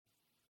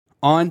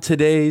On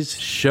today's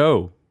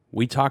show,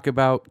 we talk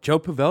about Joe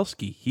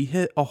Pavelski. He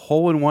hit a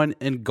hole-in-one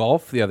in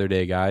golf the other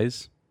day,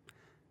 guys.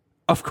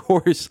 Of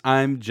course,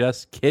 I'm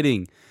just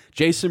kidding.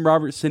 Jason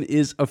Robertson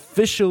is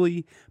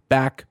officially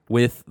back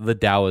with the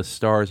Dallas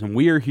Stars, and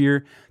we are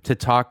here to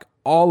talk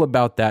all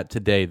about that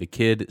today. The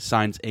kid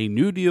signs a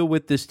new deal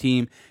with this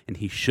team, and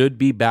he should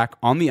be back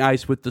on the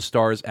ice with the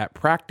Stars at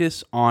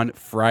practice on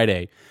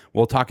Friday.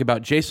 We'll talk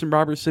about Jason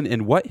Robertson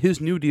and what his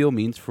new deal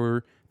means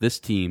for this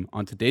team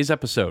on today's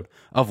episode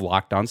of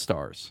Locked On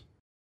Stars.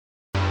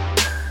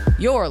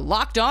 You're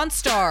Locked On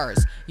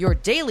Stars, your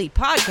daily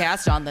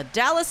podcast on the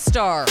Dallas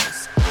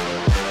Stars.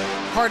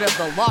 Part of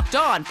the Locked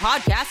On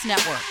Podcast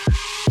Network,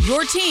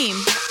 your team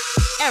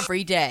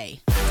every day.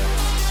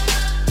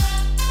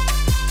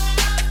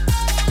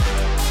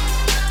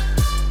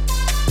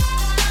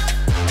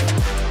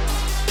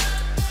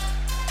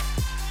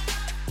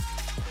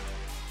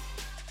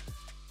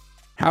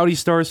 Howdy,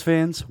 Stars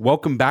fans.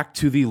 Welcome back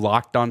to the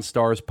Locked On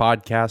Stars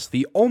podcast,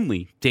 the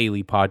only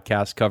daily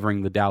podcast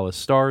covering the Dallas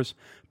Stars,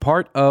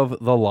 part of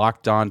the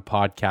Locked On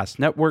Podcast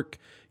Network,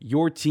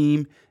 your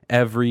team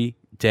every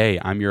day.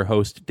 I'm your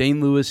host, Dane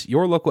Lewis,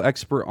 your local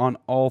expert on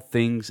all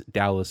things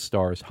Dallas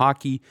Stars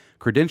hockey,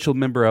 credentialed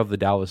member of the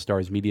Dallas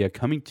Stars media,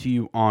 coming to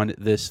you on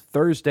this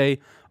Thursday,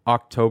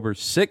 October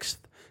 6th.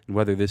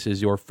 Whether this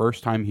is your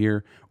first time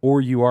here or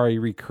you are a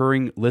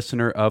recurring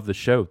listener of the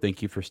show,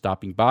 thank you for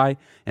stopping by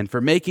and for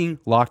making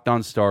Locked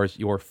On Stars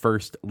your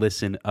first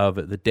listen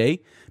of the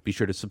day. Be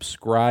sure to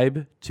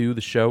subscribe to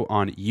the show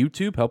on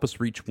YouTube. Help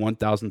us reach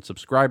 1,000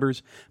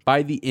 subscribers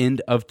by the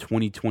end of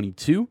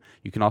 2022.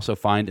 You can also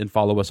find and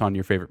follow us on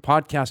your favorite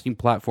podcasting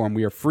platform.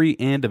 We are free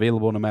and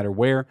available no matter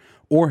where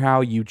or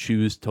how you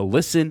choose to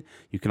listen.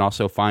 You can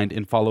also find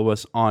and follow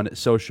us on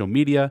social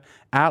media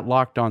at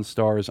Locked On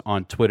Stars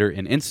on Twitter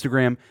and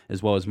Instagram,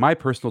 as well as my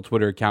personal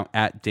Twitter account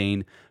at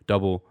Dane_Lewis.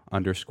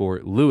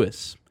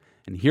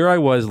 And here I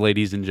was,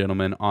 ladies and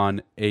gentlemen,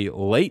 on a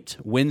late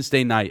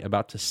Wednesday night,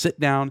 about to sit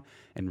down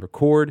and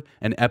record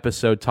an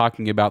episode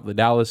talking about the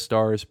Dallas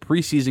Stars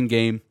preseason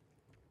game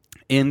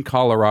in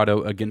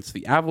Colorado against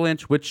the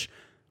Avalanche, which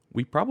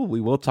we probably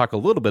will talk a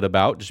little bit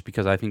about just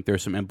because I think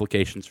there's some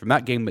implications from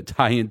that game that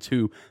tie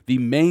into the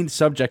main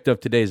subject of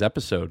today's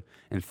episode.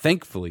 And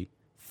thankfully,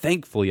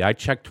 I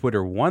checked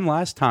Twitter one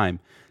last time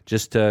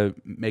just to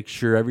make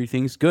sure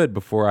everything's good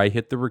before I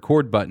hit the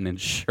record button. And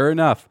sure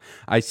enough,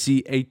 I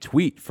see a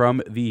tweet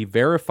from the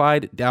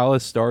verified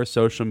Dallas Stars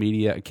social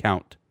media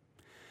account.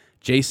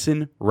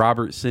 Jason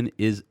Robertson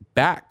is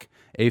back.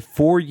 A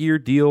 4-year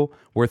deal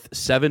worth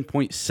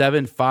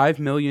 $7.75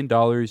 million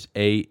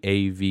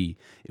AAV.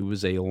 It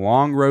was a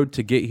long road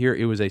to get here.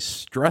 It was a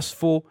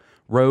stressful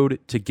road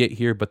to get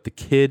here, but the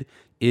kid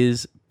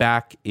is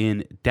back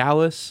in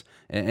Dallas,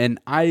 and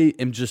I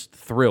am just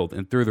thrilled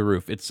and through the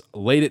roof. It's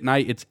late at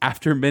night. It's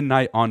after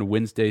midnight on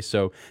Wednesday,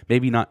 so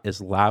maybe not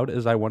as loud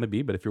as I want to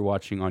be, but if you're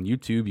watching on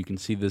YouTube, you can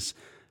see this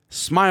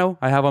smile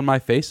I have on my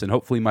face, and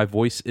hopefully my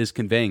voice is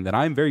conveying that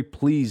I'm very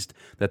pleased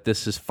that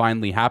this has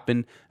finally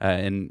happened,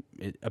 and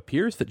it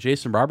appears that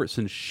Jason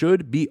Robertson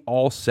should be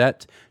all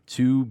set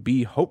to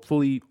be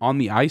hopefully on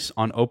the ice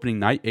on opening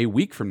night a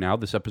week from now.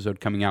 This episode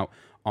coming out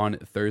on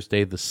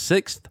Thursday the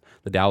 6th.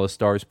 The Dallas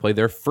Stars play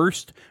their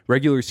first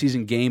regular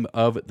season game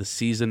of the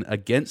season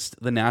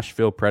against the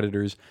Nashville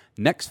Predators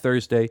next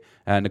Thursday,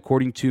 and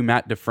according to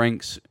Matt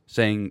DeFranks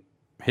saying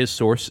his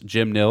source,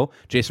 Jim Nill,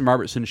 Jason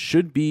Robertson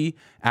should be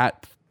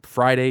at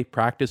Friday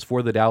practice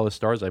for the Dallas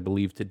Stars. I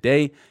believe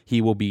today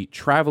he will be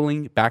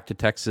traveling back to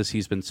Texas.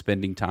 He's been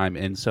spending time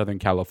in Southern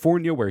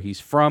California, where he's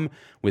from,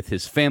 with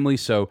his family.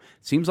 So it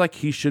seems like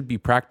he should be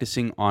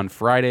practicing on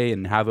Friday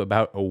and have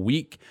about a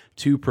week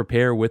to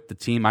prepare with the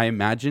team. I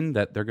imagine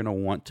that they're going to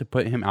want to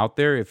put him out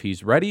there if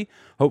he's ready.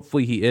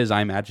 Hopefully he is.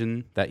 I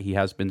imagine that he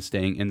has been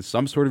staying in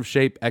some sort of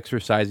shape,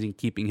 exercising,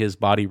 keeping his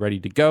body ready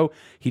to go.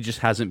 He just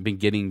hasn't been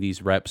getting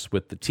these reps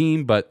with the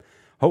team, but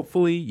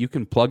hopefully you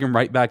can plug him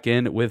right back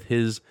in with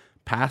his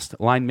past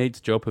line mates,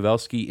 Joe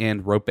Pavelski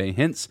and Roope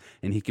Hintz,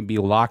 and he can be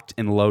locked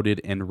and loaded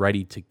and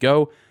ready to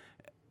go.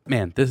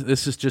 Man,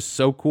 this is just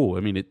so cool. I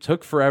mean, it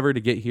took forever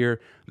to get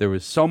here. There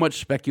was so much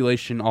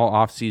speculation all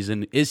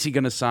offseason. Is he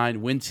going to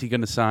sign? When's he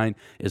going to sign?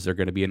 Is there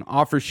going to be an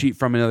offer sheet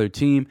from another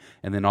team?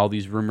 And then all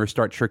these rumors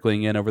start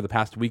trickling in over the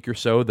past week or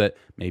so that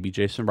maybe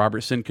Jason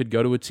Robertson could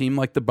go to a team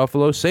like the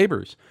Buffalo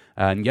Sabres.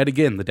 And yet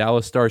again, the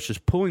Dallas Stars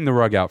just pulling the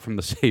rug out from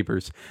the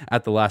Sabres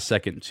at the last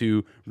second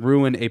to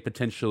ruin a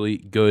potentially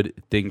good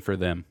thing for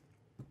them.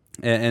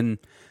 And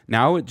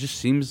now it just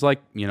seems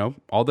like,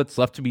 all that's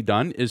left to be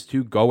done is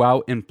to go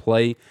out and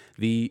play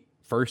the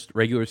first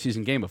regular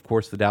season game. Of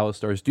course, the Dallas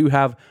Stars do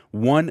have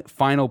one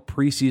final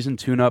preseason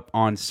tune-up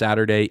on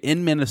Saturday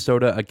in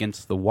Minnesota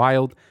against the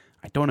Wild.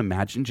 I don't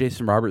imagine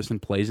Jason Robertson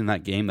plays in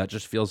that game. That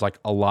just feels like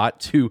a lot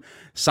to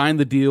sign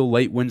the deal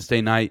late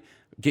Wednesday night,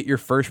 get your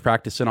first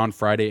practice in on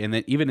Friday, and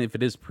then even if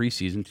it is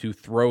preseason, to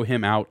throw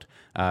him out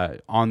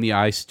on the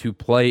ice to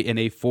play in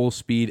a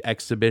full-speed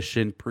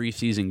exhibition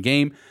preseason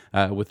game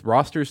with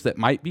rosters that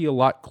might be a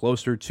lot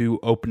closer to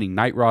opening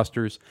night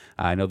rosters.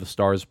 I know the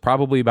Stars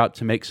probably about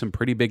to make some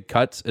pretty big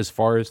cuts as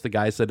far as the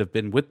guys that have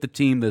been with the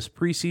team this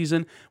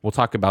preseason. We'll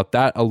talk about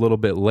that a little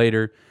bit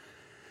later.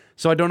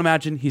 So I don't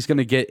imagine he's going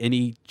to get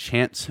any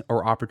chance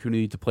or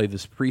opportunity to play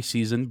this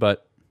preseason,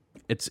 but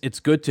it's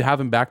good to have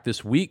him back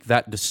this week.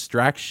 That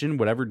distraction,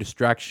 whatever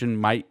distraction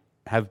might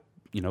have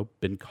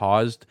been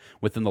caused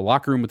within the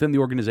locker room, within the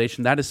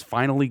organization, that is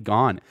finally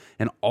gone,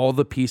 and all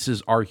the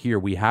pieces are here.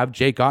 We have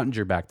Jake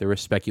Oettinger back. There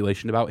was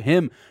speculation about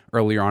him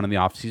earlier on in the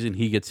offseason.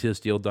 He gets his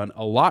deal done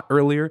a lot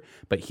earlier,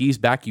 but he's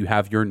back. You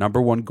have your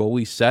number one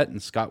goalie set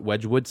and Scott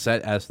Wedgwood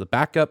set as the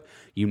backup.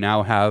 You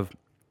now have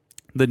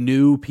the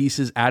new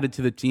pieces added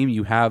to the team.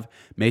 You have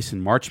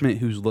Mason Marchment,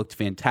 who's looked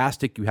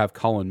fantastic. You have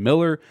Colin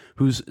Miller,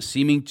 who's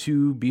seeming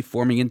to be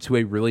forming into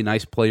a really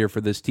nice player for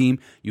this team.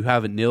 You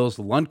have Nils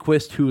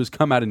Lundqvist, who has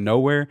come out of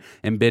nowhere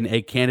and been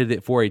a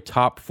candidate for a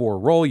top 4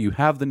 role. You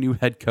have the new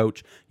head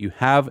coach. You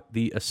have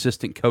the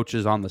assistant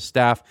coaches on the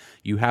staff.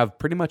 You have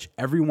pretty much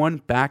everyone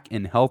back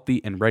and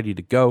healthy and ready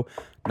to go.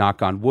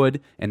 Knock on wood.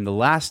 And the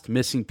last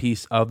missing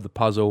piece of the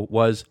puzzle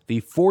was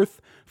the 4th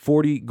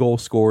 40-goal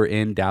scorer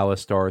in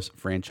Dallas Stars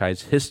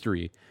franchise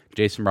history.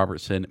 Jason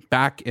Robertson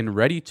back and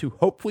ready to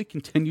hopefully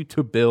continue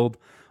to build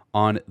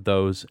on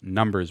those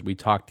numbers. We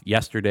talked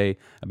yesterday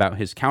about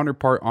his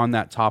counterpart on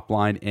that top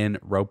line in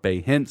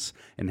Roope Hintz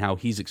and how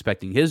he's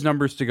expecting his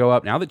numbers to go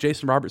up. Now that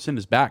Jason Robertson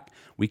is back,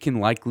 we can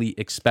likely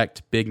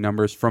expect big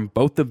numbers from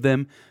both of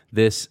them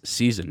this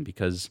season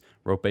because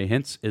Roope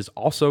Hintz is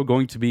also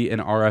going to be an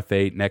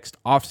RFA next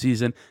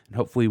offseason, and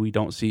hopefully we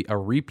don't see a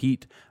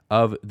repeat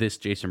of this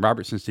Jason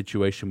Robertson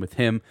situation with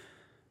him.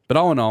 But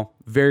all in all,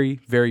 very,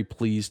 very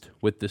pleased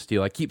with this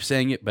deal. I keep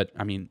saying it, but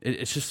I mean,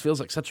 it just feels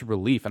like such a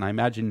relief. And I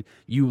imagine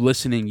you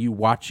listening, you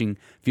watching,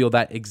 feel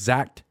that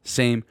exact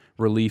same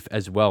relief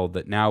as well.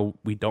 That now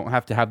we don't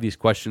have to have these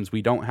questions.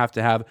 We don't have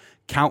to have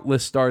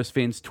countless Stars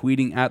fans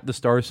tweeting at the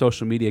Stars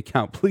social media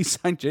account, please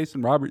sign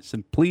Jason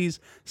Robertson. Please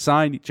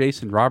sign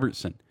Jason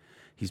Robertson.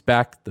 He's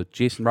back. The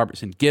Jason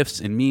Robertson gifs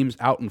and memes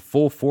out in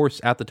full force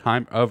at the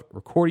time of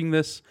recording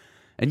this.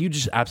 And you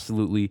just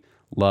absolutely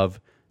love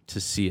to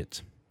see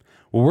it.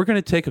 Well, we're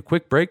going to take a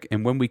quick break,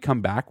 and when we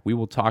come back, we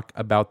will talk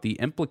about the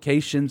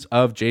implications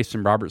of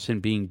Jason Robertson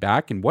being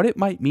back and what it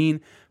might mean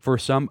for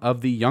some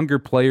of the younger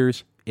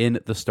players in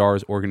the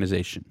Stars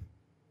organization.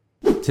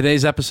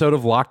 Today's episode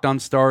of Locked On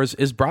Stars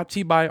is brought to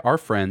you by our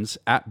friends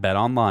at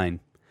BetOnline.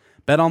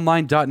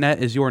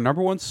 BetOnline.net is your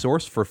number one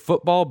source for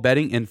football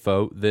betting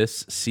info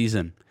this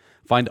season.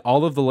 Find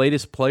all of the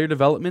latest player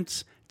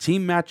developments,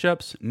 team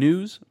matchups,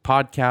 news,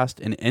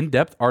 podcast, and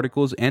in-depth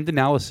articles and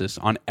analysis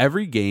on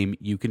every game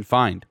you can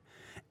find.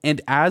 And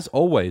as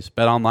always,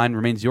 BetOnline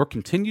remains your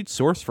continued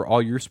source for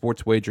all your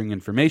sports wagering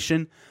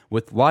information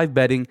with live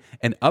betting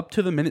and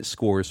up-to-the-minute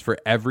scores for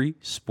every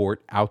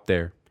sport out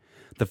there.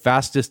 The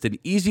fastest and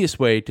easiest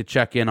way to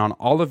check in on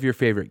all of your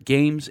favorite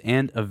games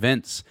and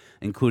events,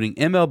 including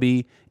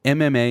MLB,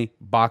 MMA,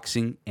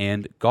 boxing,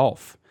 and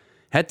golf.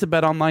 Head to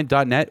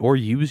betonline.net or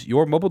use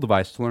your mobile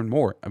device to learn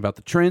more about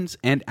the trends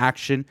and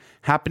action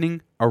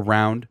happening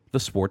around the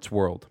sports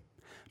world.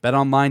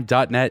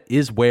 BetOnline.net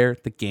is where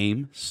the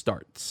game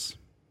starts.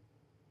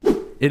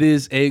 It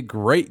is a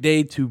great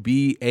day to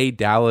be a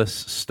Dallas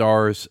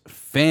Stars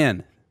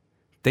fan.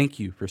 Thank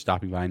you for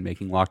stopping by and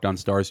making Locked On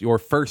Stars your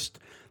first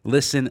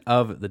listen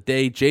of the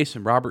day.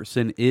 Jason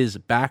Robertson is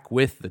back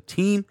with the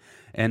team.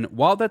 And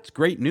while that's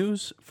great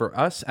news for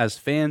us as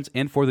fans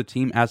and for the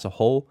team as a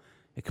whole,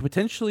 it could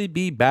potentially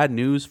be bad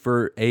news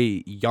for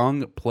a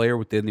young player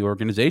within the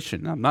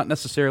organization. I'm not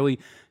necessarily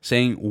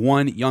saying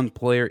one young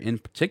player in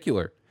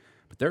particular,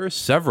 but there are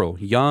several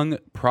young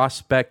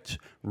prospect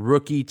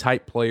rookie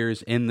type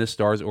players in the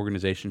Stars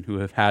organization who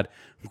have had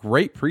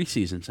great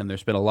preseasons, and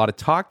there's been a lot of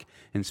talk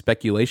and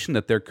speculation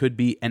that there could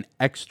be an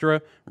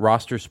extra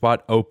roster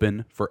spot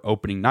open for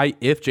opening night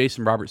if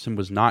Jason Robertson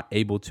was not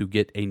able to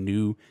get a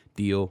new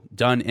deal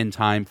done in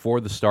time for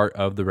the start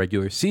of the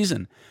regular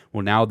season.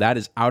 Well, now that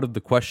is out of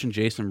the question.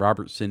 Jason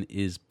Robertson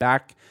is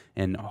back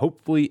and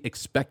hopefully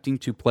expecting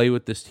to play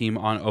with this team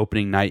on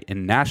opening night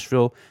in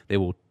Nashville. They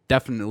will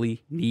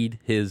definitely need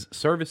his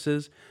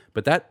services,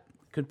 but that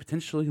could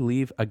potentially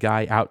leave a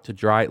guy out to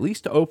dry, at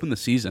least to open the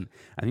season.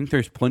 I think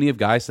there's plenty of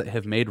guys that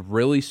have made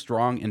really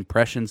strong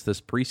impressions this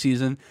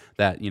preseason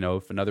that,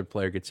 if another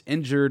player gets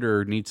injured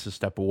or needs to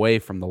step away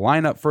from the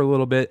lineup for a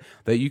little bit,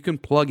 that you can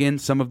plug in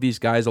some of these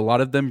guys, a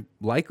lot of them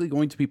likely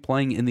going to be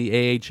playing in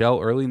the AHL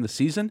early in the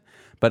season,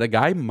 but a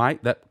guy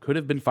that could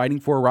have been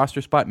fighting for a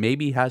roster spot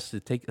maybe has to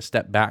take a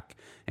step back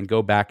and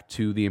go back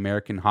to the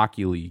American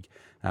Hockey League,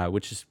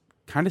 which is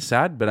kind of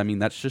sad, but I mean,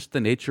 that's just the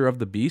nature of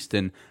the beast,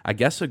 and I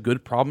guess a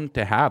good problem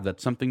to have.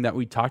 That's something that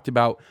we talked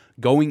about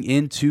going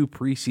into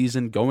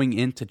preseason, going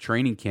into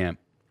training camp,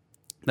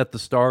 that the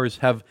Stars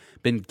have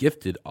been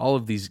gifted all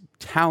of these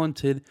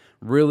talented,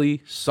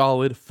 really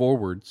solid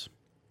forwards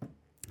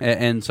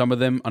And some of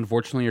them,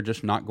 unfortunately, are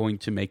just not going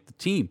to make the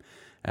team.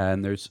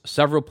 And there's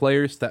several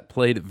players that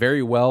played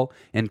very well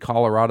in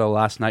Colorado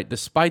last night,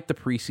 despite the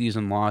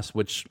preseason loss,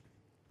 which,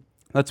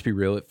 let's be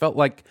real, it felt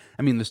like,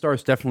 the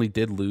Stars definitely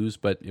did lose,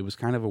 but it was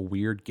kind of a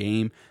weird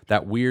game.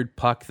 That weird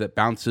puck that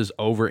bounces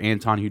over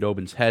Anton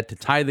Khudobin's head to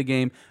tie the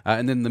game,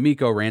 and then the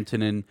Mikko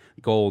Rantanen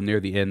goal near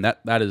the end,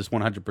 that is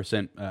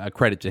 100% a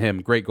credit to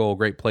him. Great goal,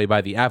 great play by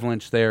the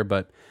Avalanche there,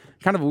 but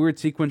kind of a weird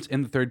sequence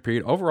in the third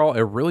period. Overall,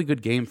 a really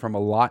good game from a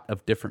lot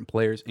of different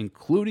players,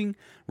 including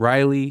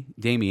Riley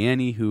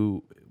Damiani,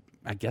 who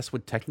I guess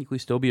would technically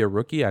still be a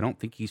rookie. I don't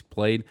think he's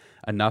played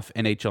enough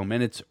NHL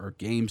minutes or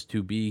games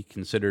to be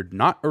considered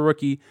not a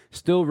rookie.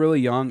 Still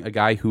really young, a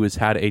guy who has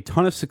had a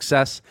ton of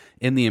success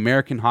in the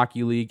American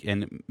Hockey League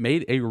and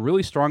made a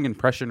really strong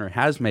impression, or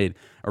has made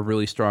a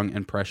really strong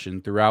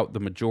impression throughout the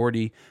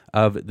majority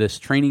of this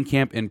training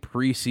camp and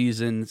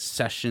preseason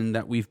session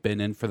that we've been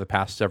in for the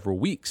past several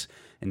weeks.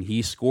 And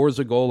he scores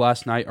a goal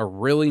last night, a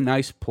really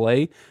nice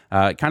play.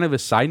 Kind of a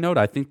side note,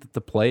 I think that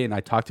the play, and I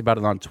talked about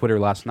it on Twitter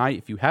last night,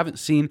 if you haven't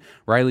seen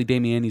Riley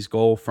Damiani's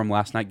goal from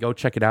last night, go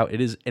check it out.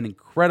 It is an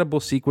incredible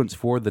sequence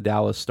for the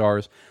Dallas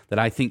Stars that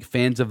I think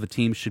fans of the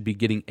team should be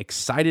getting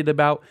excited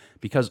about,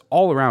 because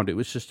all around it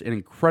was just an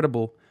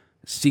incredible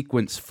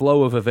sequence,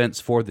 flow of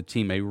events for the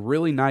team. A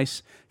really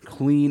nice,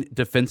 clean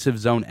defensive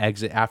zone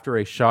exit after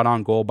a shot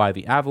on goal by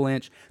the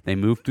Avalanche. They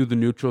move through the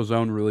neutral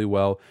zone really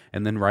well,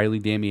 and then Riley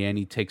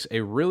Damiani takes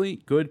a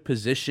really good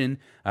position,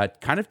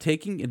 kind of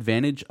taking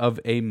advantage of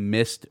a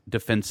missed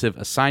defensive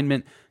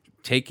assignment,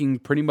 taking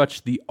pretty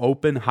much the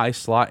open high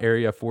slot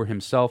area for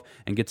himself,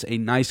 and gets a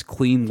nice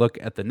clean look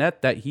at the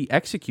net that he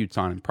executes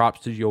on. And props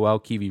to Joel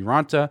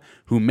Kiviranta,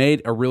 who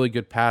made a really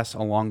good pass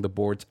along the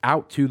boards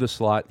out to the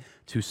slot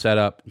to set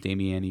up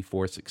Damiani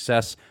for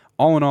success.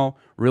 All in all,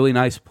 really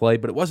nice play,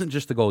 but it wasn't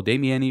just the goal.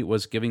 Damiani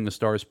was giving the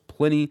Stars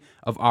plenty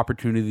of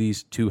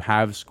opportunities to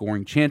have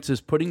scoring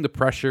chances, putting the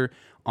pressure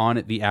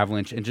on the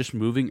Avalanche and just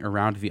moving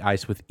around the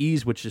ice with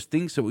ease, which is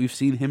things that we've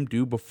seen him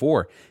do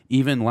before.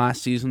 Even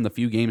last season, the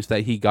few games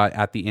that he got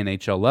at the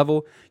NHL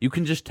level, you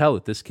can just tell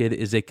that this kid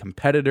is a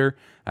competitor,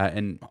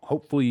 and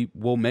hopefully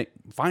will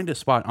find a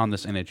spot on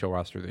this NHL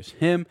roster. There's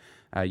him.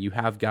 You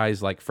have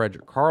guys like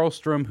Fredrik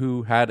Karlstrom,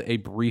 who had a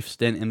brief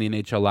stint in the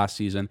NHL last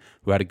season,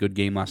 who had a good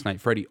game last night.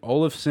 Freddie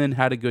Olofsson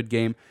had a good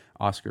game.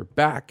 Oscar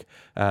Back.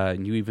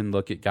 And you even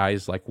look at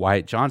guys like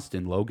Wyatt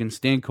Johnston, Logan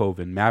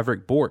Stankoven,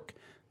 Maverick Bourque.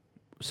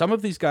 Some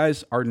of these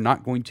guys are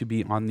not going to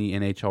be on the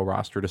NHL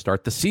roster to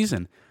start the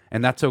season,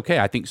 and that's okay.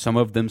 I think some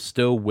of them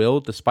still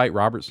will, despite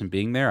Robertson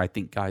being there. I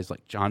think guys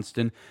like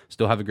Johnston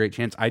still have a great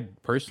chance. I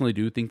personally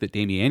do think that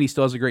Damiani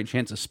still has a great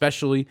chance,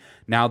 especially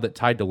now that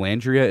Ty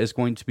Dellandrea is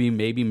going to be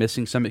maybe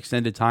missing some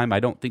extended time. I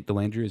don't think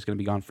Dellandrea is going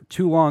to be gone for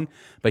too long,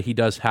 but he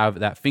does have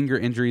that finger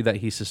injury that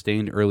he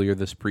sustained earlier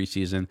this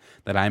preseason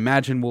that I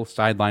imagine will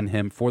sideline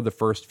him for the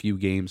first few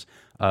games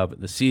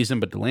of the season.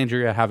 But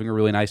Dellandrea having a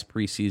really nice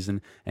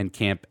preseason and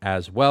camp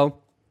as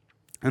well.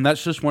 And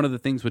that's just one of the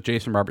things with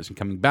Jason Robertson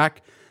coming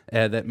back,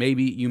 that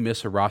maybe you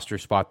miss a roster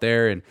spot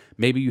there, and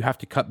maybe you have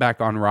to cut back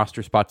on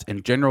roster spots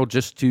in general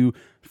just to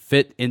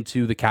fit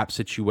into the cap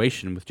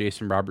situation, with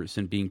Jason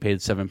Robertson being paid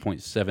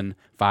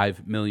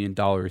 $7.75 million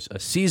a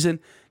season,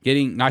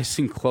 getting nice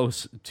and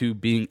close to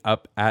being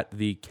up at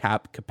the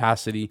cap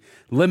capacity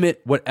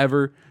limit,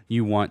 whatever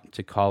you want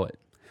to call it.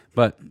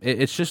 But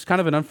it's just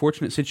kind of an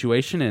unfortunate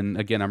situation. And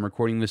again, I'm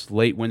recording this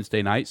late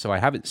Wednesday night, so I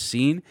haven't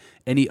seen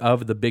any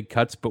of the big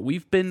cuts, but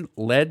we've been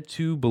led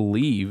to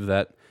believe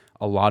that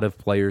a lot of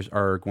players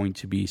are going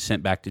to be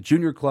sent back to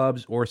junior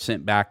clubs or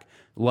sent back,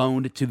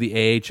 loaned to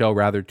the AHL,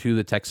 rather, to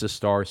the Texas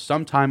Stars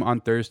sometime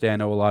on Thursday. I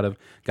know a lot of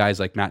guys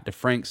like Matt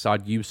DeFrank,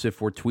 Saad Yousuf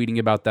were tweeting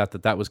about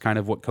that was kind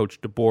of what Coach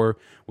DeBoer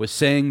was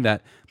saying,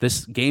 that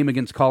this game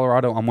against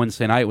Colorado on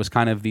Wednesday night was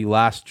kind of the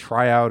last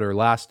tryout or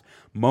last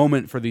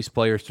moment for these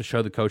players to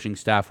show the coaching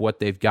staff what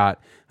they've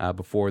got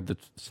before the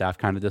staff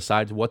kind of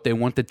decides what they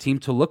want the team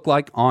to look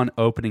like on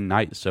opening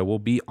night. So we'll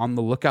be on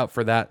the lookout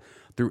for that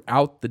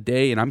throughout the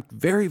day, and I'm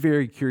very,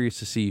 very curious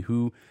to see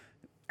who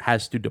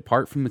has to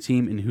depart from the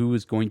team and who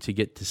is going to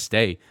get to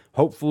stay.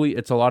 Hopefully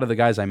it's a lot of the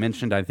guys I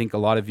mentioned. I think a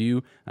lot of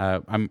you,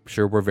 I'm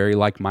sure we're very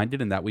like-minded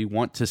in that we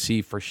want to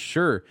see for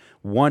sure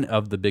one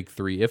of the big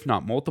three, if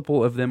not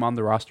multiple of them on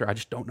the roster. I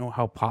just don't know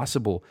how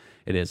possible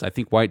it is. I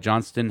think Wyatt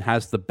Johnston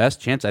has the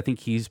best chance. I think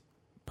he's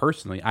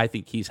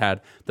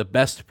had the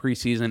best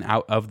preseason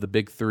out of the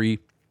big three.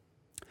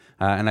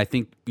 And I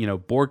think,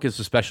 Bourque is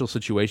a special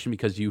situation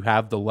because you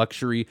have the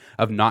luxury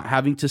of not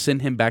having to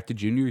send him back to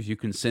juniors. You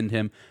can send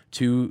him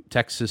to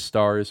Texas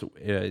Stars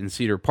in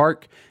Cedar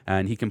Park,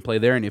 and he can play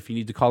there. And if you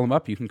need to call him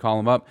up, you can call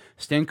him up.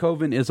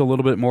 Stankoven is a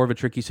little bit more of a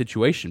tricky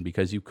situation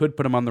because you could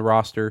put him on the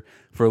roster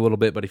for a little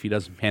bit, but if he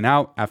doesn't pan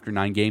out after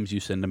 9 games, you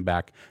send him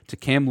back to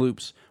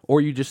Kamloops, or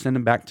you just send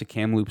him back to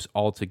Kamloops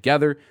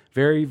altogether.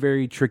 Very,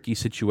 very tricky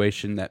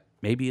situation that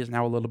maybe is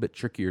now a little bit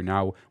trickier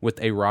now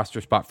with a roster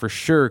spot for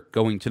sure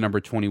going to number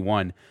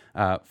 21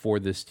 for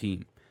this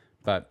team.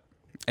 But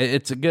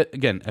It's a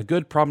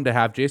good problem to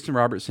have. Jason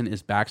Robertson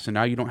is back, so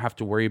now you don't have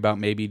to worry about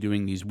maybe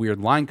doing these weird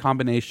line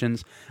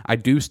combinations. I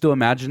do still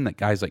imagine that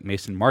guys like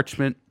Mason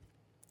Marchment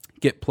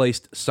get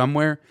placed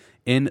somewhere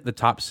in the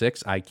top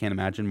 6. I can't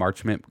imagine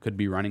Marchment could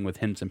be running with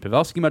Hintz and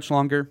Pavelski much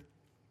longer,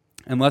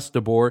 unless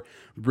DeBoer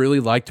really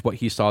liked what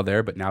he saw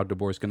there. But now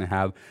DeBoer is going to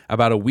have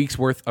about a week's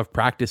worth of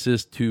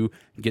practices to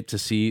get to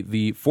see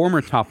the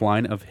former top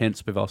line of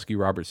Hintz, Pavelski,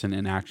 Robertson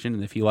in action.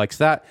 And if he likes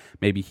that,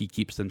 maybe he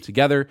keeps them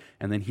together,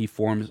 and then he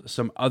forms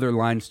some other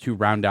lines to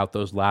round out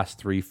those last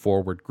 3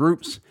 forward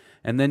groups.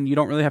 And then you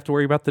don't really have to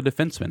worry about the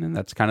defensemen. And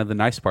that's kind of the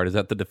nice part, is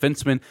that the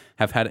defensemen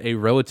have had a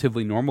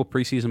relatively normal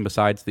preseason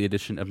besides the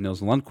addition of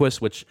Nils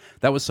Lundkvist, which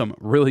that was some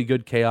really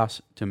good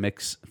chaos to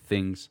mix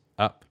things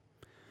up.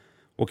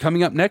 Well,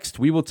 coming up next,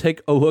 we will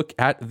take a look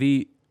at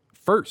the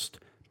first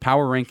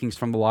power rankings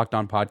from the Locked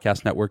On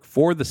Podcast Network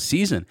for the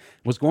season.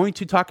 Was going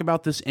to talk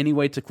about this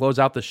anyway to close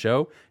out the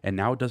show, and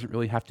now it doesn't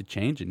really have to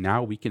change. And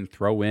now we can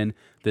throw in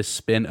this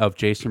spin of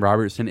Jason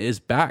Robertson is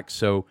back.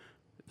 So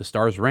the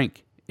Stars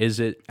rank. Is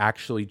it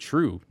actually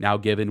true now,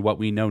 given what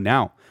we know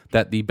now,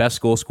 that the best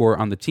goal scorer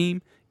on the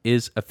team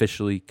is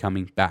officially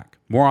coming back?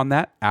 More on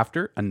that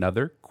after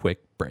another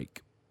quick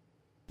break.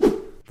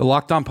 The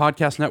Locked On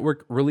Podcast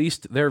Network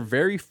released their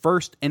very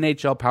first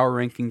NHL Power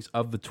Rankings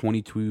of the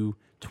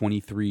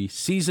 22-23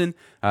 season.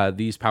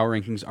 These Power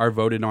Rankings are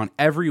voted on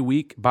every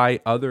week by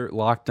other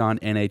Locked On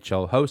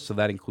NHL hosts, so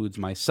that includes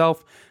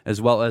myself,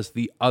 as well as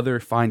the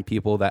other fine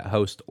people that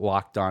host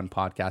Locked On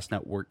Podcast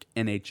Network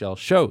NHL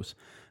shows.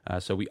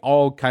 So we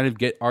all kind of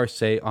get our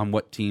say on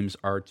what teams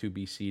are to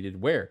be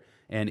seeded where.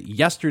 And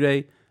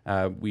yesterday,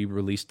 we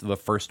released the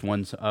first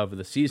ones of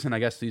the season. I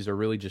guess these are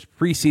really just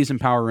preseason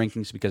power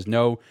rankings because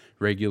no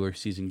regular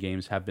season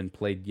games have been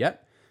played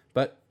yet.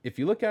 But if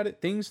you look at it,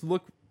 things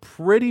look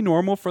pretty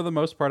normal for the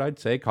most part, I'd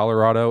say.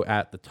 Colorado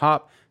at the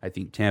top. I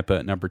think Tampa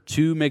at number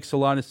 2 makes a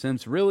lot of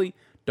sense. Really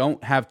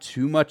don't have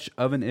too much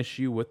of an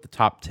issue with the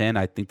top 10.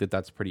 I think that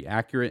that's pretty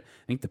accurate.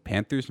 I think the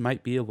Panthers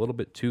might be a little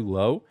bit too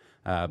low.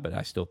 But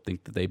I still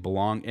think that they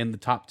belong in the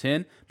top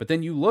 10. But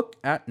then you look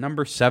at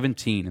number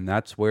 17, and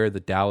that's where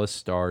the Dallas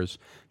Stars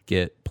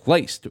get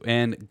placed.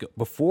 And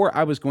before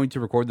I was going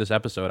to record this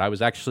episode, I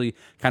was actually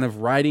kind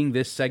of writing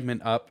this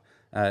segment up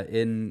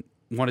in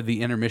one of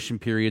the intermission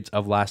periods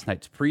of last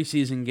night's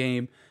preseason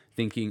game,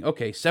 thinking,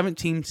 okay,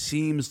 17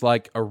 seems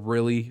like a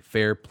really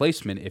fair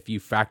placement if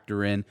you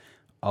factor in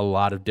a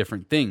lot of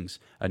different things.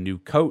 A new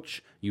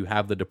coach, you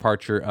have the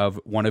departure of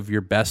one of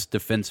your best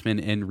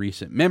defensemen in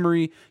recent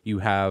memory, you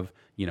have,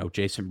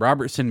 Jason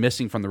Robertson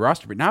missing from the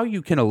roster, but now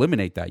you can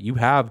eliminate that. You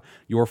have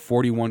your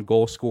 41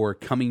 goal scorer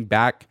coming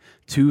back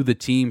to the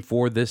team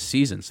for this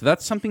season. So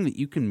that's something that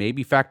you can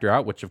maybe factor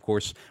out, which of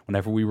course,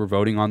 whenever we were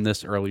voting on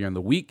this earlier in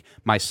the week,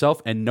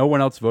 myself and no one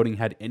else voting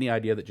had any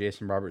idea that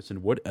Jason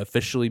Robertson would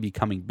officially be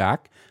coming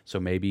back. So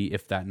maybe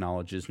if that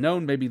knowledge is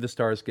known, maybe the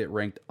Stars get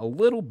ranked a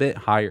little bit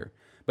higher.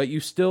 But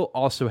you still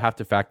also have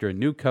to factor a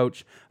new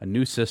coach, a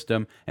new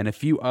system, and a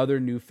few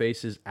other new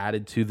faces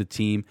added to the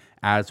team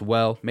as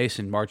well.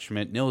 Mason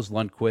Marchment, Nils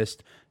Lundkvist,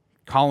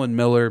 Colin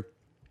Miller,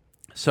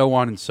 so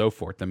on and so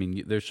forth. I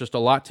mean, there's just a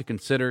lot to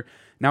consider.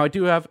 Now, I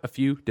do have a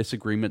few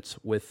disagreements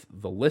with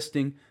the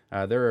listing.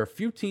 There are a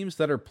few teams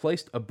that are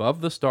placed above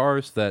the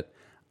Stars that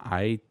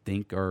I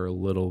think are a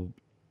little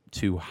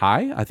too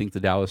high. I think the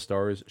Dallas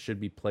Stars should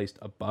be placed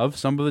above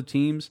some of the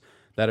teams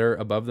that are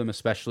above them,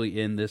 especially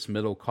in this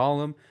middle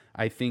column.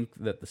 I think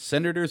that the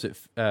Senators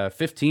at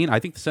 15, I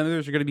think the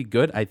Senators are going to be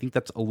good. I think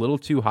that's a little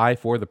too high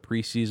for the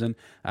preseason.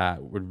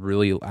 Would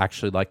really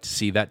actually like to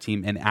see that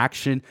team in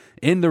action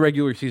in the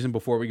regular season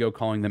before we go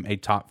calling them a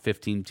top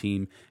 15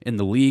 team in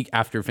the league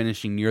after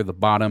finishing near the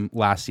bottom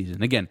last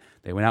season. Again,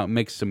 they went out and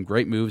mixed some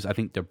great moves. I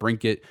think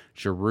DeBrincat,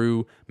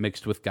 Giroux,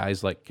 mixed with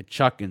guys like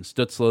Tkachuk and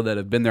Stützle that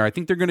have been there. I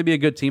think they're going to be a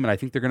good team, and I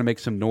think they're going to make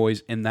some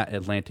noise in that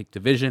Atlantic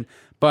division,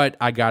 but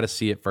I got to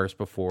see it first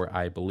before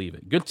I believe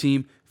it. Good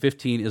team.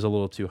 15 is a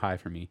little too high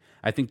for me.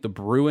 I think the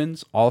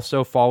Bruins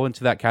also fall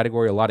into that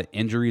category. A lot of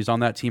injuries on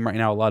that team right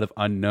now, a lot of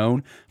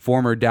unknown.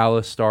 Former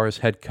Dallas Stars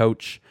head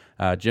coach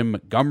Jim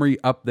Montgomery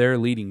up there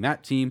leading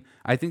that team.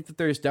 I think that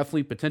there's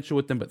definitely potential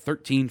with them, but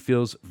 13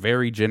 feels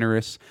very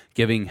generous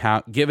given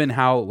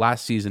how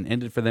last season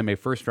ended for them, a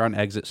first-round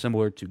exit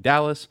similar to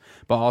Dallas,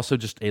 but also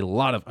just a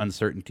lot of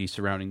uncertainty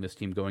surrounding this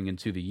team going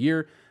into the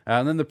year.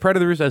 And then the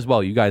Predators as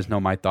well. You guys know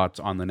my thoughts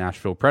on the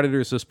Nashville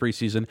Predators this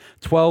preseason.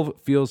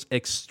 12 feels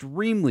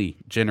extremely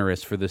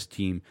generous for this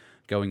team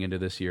going into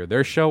this year.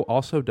 Their show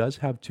also does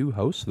have 2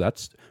 hosts, so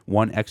that's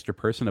one extra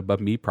person above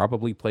me,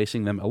 probably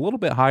placing them a little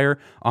bit higher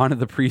on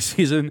the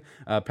preseason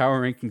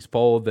power rankings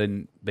poll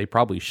than they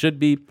probably should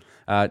be.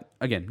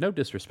 Again, no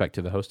disrespect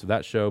to the host of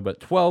that show, but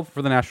 12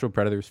 for the Nashville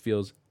Predators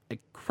feels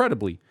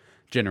incredibly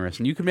generous.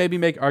 And you can maybe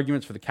make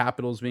arguments for the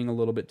Capitals being a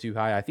little bit too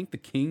high. I think the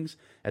Kings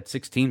at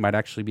 16 might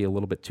actually be a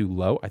little bit too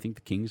low. I think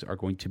the Kings are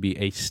going to be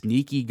a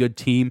sneaky good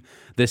team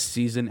this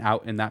season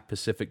out in that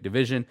Pacific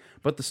Division.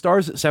 But the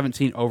Stars at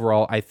 17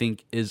 overall, I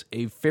think, is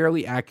a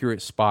fairly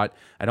accurate spot.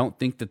 I don't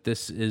think that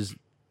this is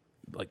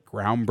like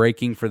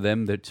groundbreaking for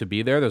them to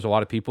be there. There's a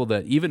lot of people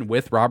that even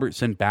with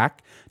Robertson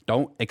back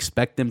don't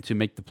expect them to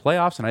make the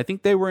playoffs, and I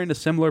think they were in a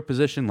similar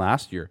position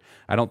last year.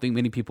 I don't think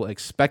many people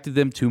expected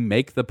them to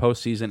make the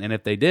postseason, and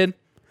if they did,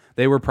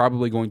 they were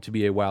probably going to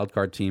be a wild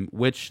card team,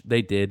 which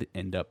they did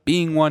end up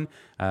being one.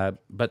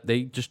 But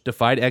they just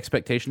defied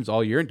expectations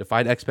all year and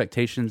defied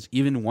expectations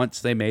even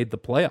once they made the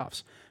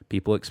playoffs.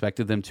 People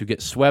expected them to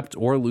get swept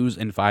or lose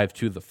in 5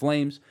 to the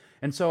Flames.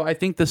 And so I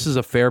think this is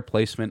a fair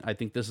placement. I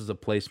think this is a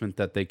placement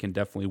that they can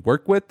definitely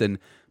work with. And,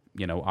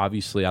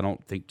 obviously I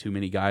don't think too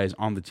many guys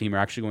on the team are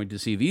actually going to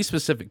see these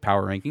specific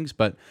power rankings,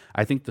 but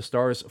I think the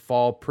Stars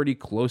fall pretty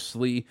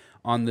closely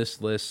on this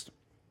list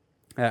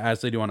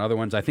as they do on other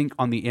ones. I think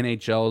on the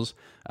NHL's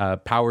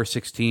Power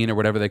 16 or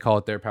whatever they call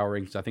it, their power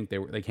rankings, I think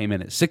they came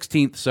in at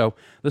 16th. So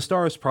the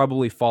Stars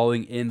probably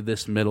falling in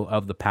this middle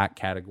of the pack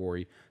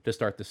category to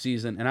start the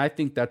season, and I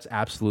think that's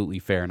absolutely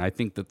fair. And I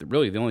think that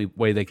really the only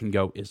way they can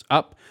go is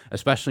up,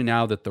 especially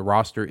now that the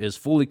roster is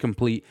fully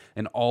complete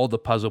and all the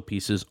puzzle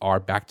pieces are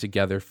back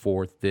together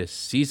for this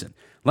season.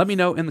 Let me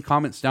know in the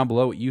comments down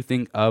below what you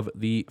think of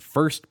the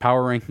first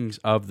power rankings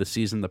of the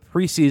season, the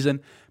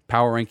preseason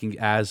power ranking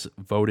as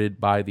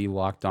voted by the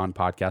Locked On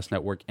Podcast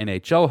Network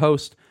NHL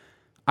host.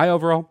 I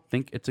overall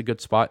think it's a good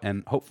spot,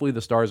 and hopefully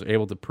the Stars are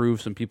able to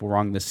prove some people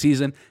wrong this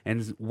season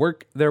and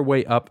work their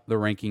way up the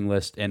ranking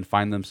list and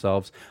find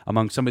themselves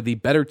among some of the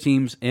better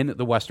teams in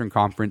the Western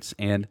Conference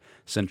and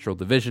Central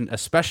Division,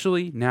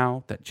 especially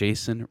now that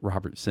Jason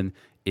Robertson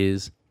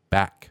is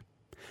back.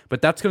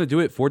 But that's going to do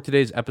it for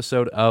today's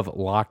episode of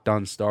Locked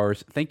On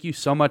Stars. Thank you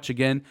so much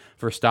again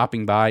for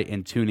stopping by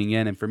and tuning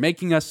in and for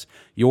making us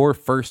your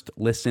first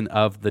listen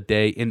of the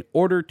day. In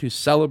order to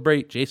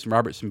celebrate Jason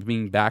Robertson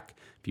being back,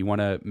 if you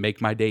want to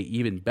make my day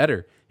even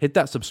better, hit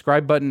that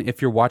subscribe button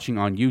if you're watching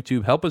on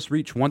YouTube. Help us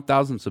reach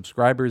 1,000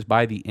 subscribers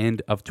by the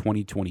end of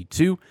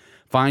 2022.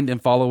 Find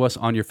and follow us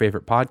on your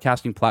favorite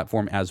podcasting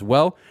platform as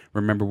well.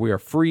 Remember, we are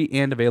free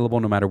and available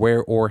no matter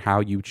where or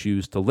how you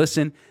choose to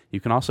listen. You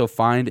can also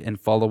find and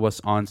follow us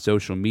on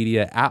social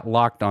media at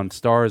Locked On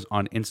Stars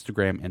on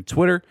Instagram and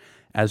Twitter,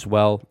 as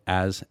well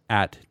as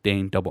at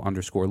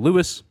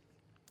Dane_Lewis.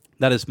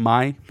 That is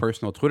my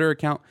personal Twitter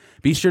account.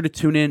 Be sure to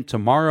tune in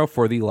tomorrow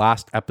for the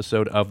last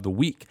episode of the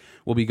week.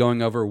 We'll be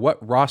going over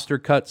what roster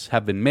cuts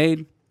have been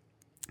made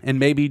and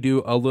maybe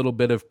do a little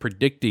bit of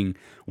predicting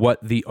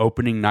what the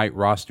opening night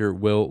roster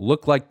will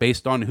look like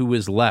based on who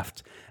is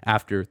left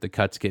after the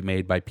cuts get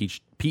made by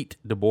Pete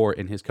DeBoer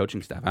and his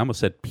coaching staff. I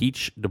almost said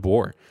Peach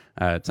DeBoer.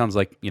 It sounds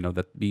like,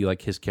 that'd be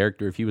like his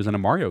character if he was in a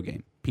Mario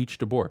game. Peach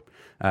DeBoer.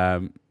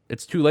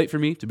 It's too late for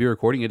me to be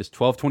recording. It is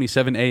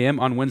 12:27 a.m.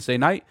 on Wednesday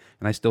night,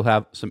 and I still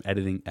have some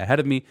editing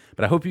ahead of me.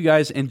 But I hope you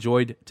guys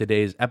enjoyed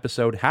today's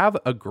episode. Have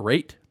a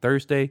great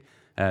Thursday.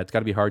 It's got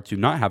to be hard to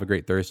not have a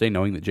great Thursday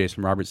knowing that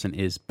Jason Robertson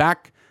is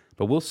back.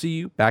 But we'll see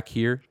you back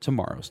here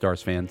tomorrow,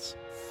 Stars fans.